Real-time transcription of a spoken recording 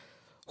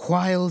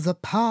While the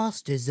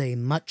past is a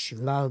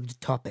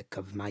much-loved topic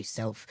of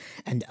myself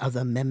and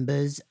other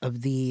members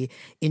of the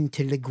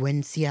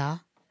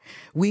intelligentsia,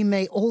 we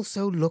may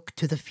also look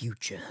to the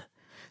future.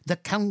 The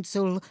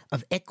Council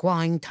of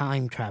Equine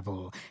Time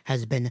Travel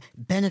has been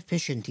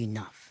beneficent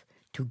enough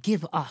to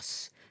give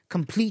us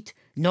complete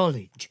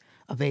knowledge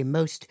of a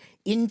most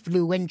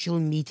influential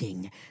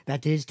meeting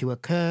that is to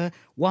occur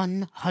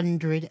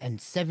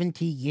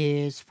 170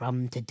 years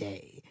from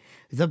today.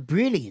 The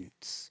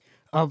brilliance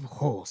of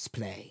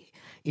horseplay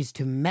is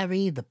to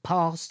marry the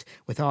past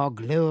with our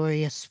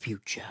glorious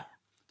future.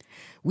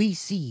 We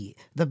see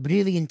the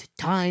brilliant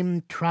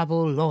time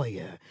travel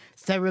lawyer,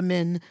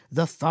 Theremin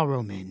the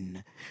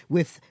Thoroughman,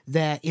 with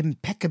their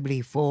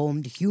impeccably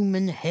formed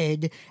human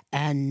head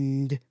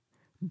and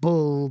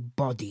bull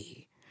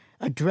body,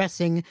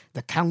 addressing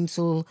the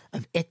Council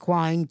of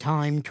Equine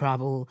Time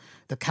Travel.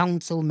 The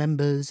council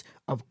members,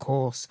 of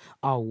course,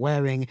 are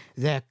wearing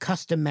their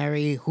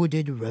customary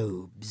hooded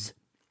robes.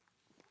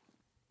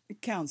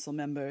 Council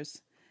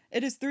members,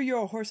 it is through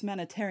your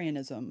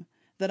horsemanitarianism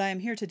that I am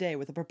here today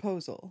with a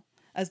proposal,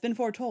 as been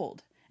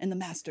foretold in the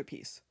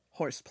masterpiece,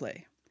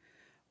 Horseplay.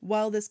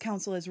 While this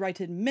council has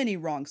righted many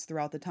wrongs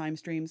throughout the time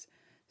streams,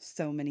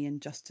 so many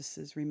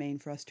injustices remain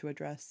for us to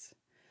address.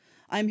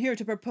 I am here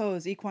to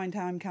propose Equine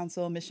Time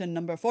Council mission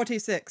number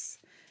 46.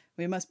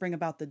 We must bring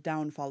about the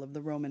downfall of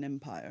the Roman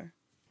Empire.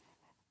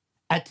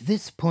 At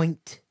this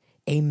point,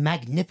 a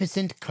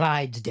magnificent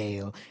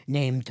Clydesdale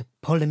named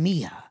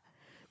Polymia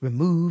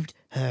removed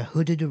her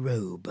hooded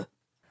robe.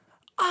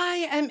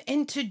 I am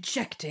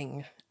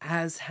interjecting,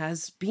 as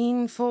has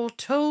been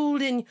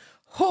foretold in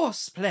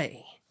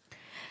Horseplay.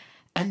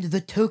 And the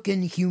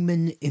token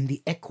human in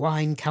the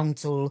Equine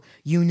Council,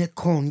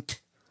 Unicorn,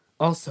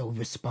 also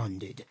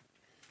responded.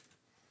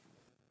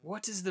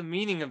 What is the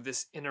meaning of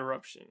this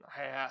interruption,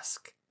 I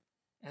ask,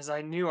 as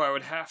I knew I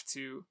would have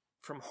to,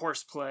 from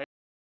Horseplay.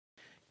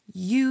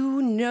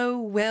 You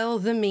know well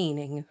the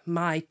meaning,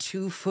 my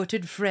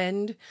two-footed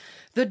friend.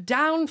 The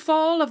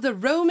downfall of the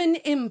Roman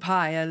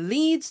Empire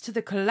leads to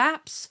the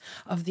collapse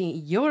of the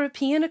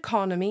European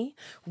economy,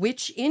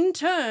 which in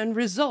turn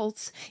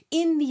results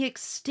in the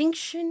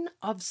extinction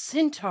of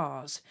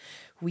centaurs.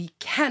 We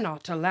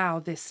cannot allow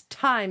this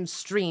time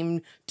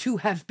stream to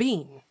have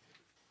been.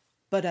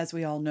 But as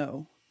we all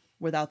know,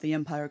 without the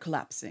empire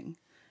collapsing,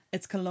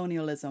 its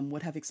colonialism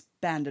would have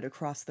expanded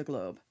across the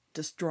globe,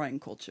 destroying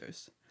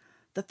cultures.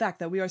 The fact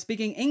that we are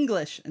speaking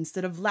English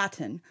instead of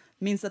Latin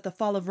means that the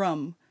fall of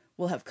Rome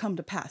will have come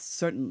to pass,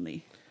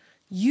 certainly.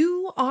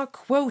 You are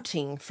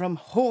quoting from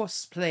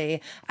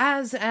Horseplay,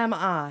 as am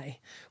I.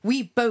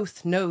 We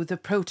both know the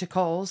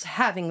protocols,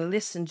 having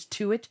listened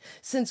to it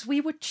since we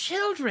were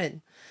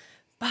children.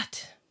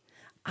 But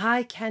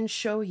I can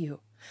show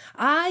you,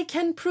 I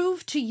can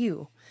prove to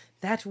you,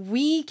 that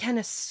we can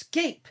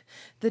escape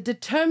the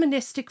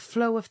deterministic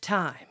flow of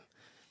time.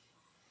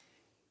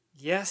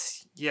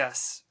 Yes.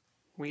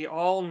 We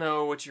all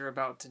know what you're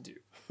about to do.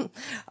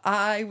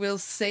 I will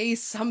say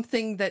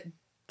something that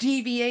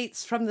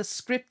deviates from the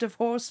script of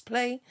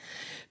Horseplay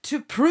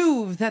to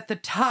prove that the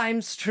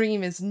time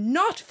stream is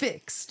not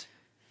fixed.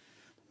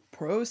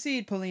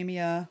 Proceed,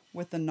 Polymia,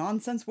 with the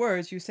nonsense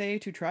words you say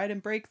to try to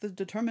break the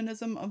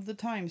determinism of the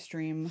time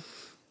stream.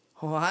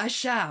 Oh, I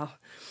shall.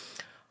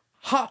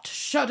 Hot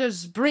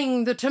shudders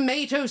bring the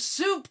tomato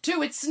soup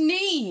to its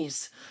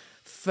knees.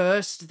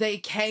 First they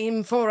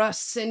came for us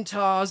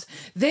centaurs,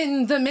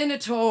 then the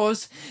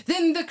minotaurs,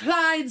 then the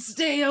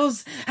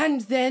Clydesdales,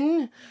 and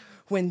then,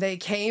 when they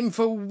came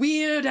for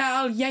Weird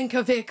Al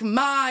Yankovic,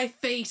 my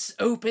face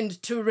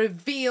opened to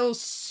reveal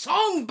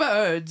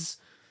songbirds.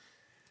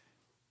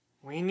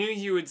 We knew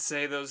you would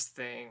say those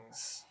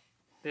things.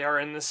 They are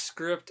in the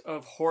script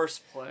of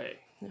Horseplay.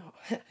 No,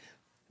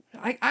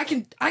 I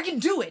can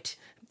do it.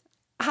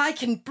 I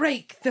can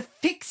break the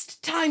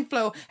fixed time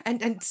flow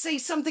and say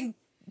something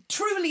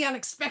truly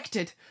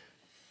unexpected.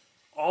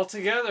 All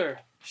together,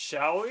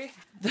 shall we?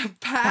 The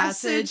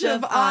passage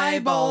of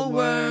eyeball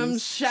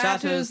worms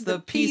shatters the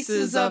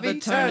pieces of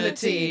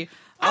eternity.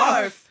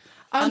 Arf!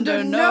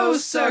 Under no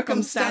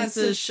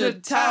circumstances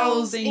should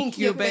towels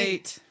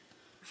incubate.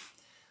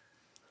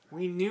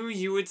 We knew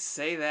you would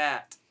say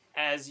that,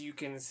 as you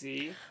can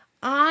see.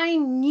 I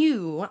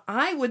knew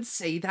I would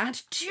say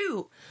that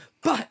too,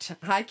 but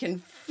I can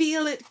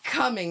feel it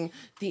coming.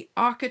 The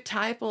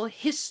archetypal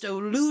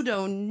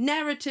histo-ludo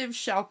narrative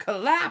shall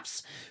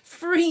collapse.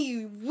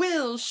 Free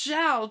will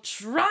shall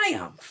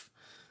triumph.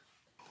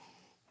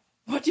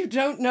 What you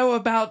don't know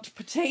about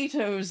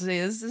potatoes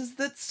is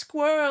that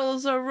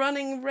squirrels are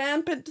running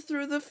rampant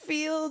through the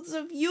fields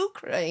of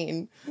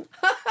Ukraine.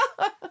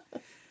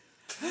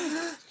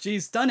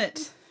 She's done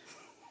it.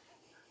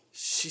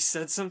 She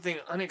said something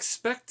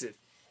unexpected.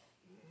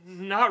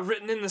 Not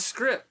written in the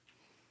script.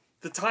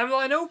 The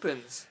timeline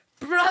opens.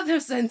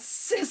 Brothers and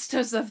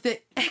sisters of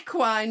the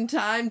Equine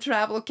Time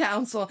Travel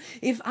Council,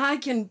 if I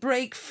can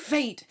break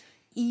fate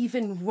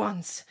even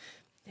once,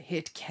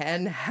 it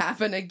can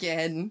happen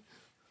again.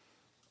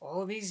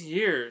 All these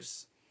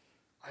years,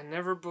 I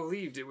never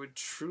believed it would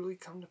truly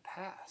come to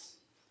pass.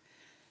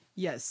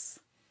 Yes,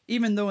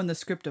 even though in the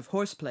script of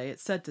Horseplay it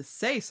said to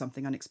say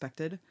something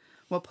unexpected,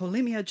 what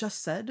Polemia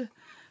just said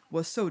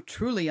was so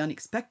truly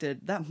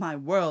unexpected that my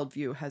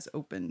worldview has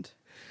opened.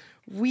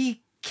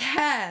 We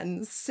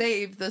can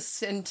save the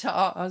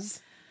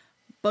centaurs.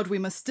 But we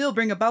must still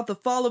bring about the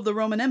fall of the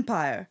Roman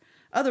Empire,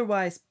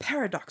 otherwise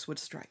paradox would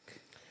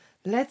strike.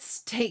 Let's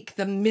take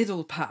the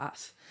middle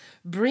path.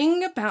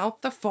 Bring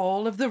about the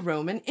fall of the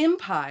Roman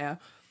Empire,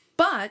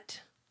 but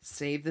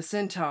save the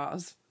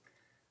centaurs.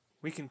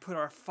 We can put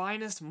our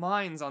finest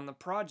minds on the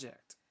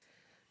project.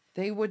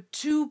 They were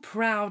too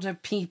proud a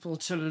people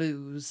to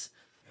lose.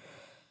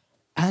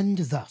 And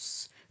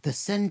thus the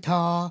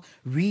Centaur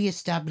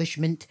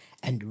re-establishment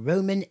and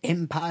Roman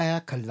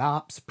Empire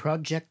collapse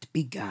project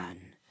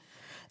began,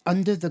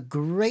 under the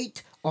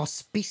great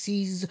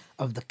auspices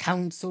of the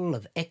Council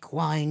of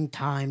Equine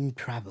Time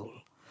Travel.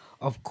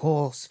 Of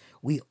course,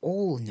 we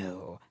all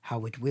know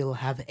how it will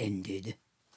have ended.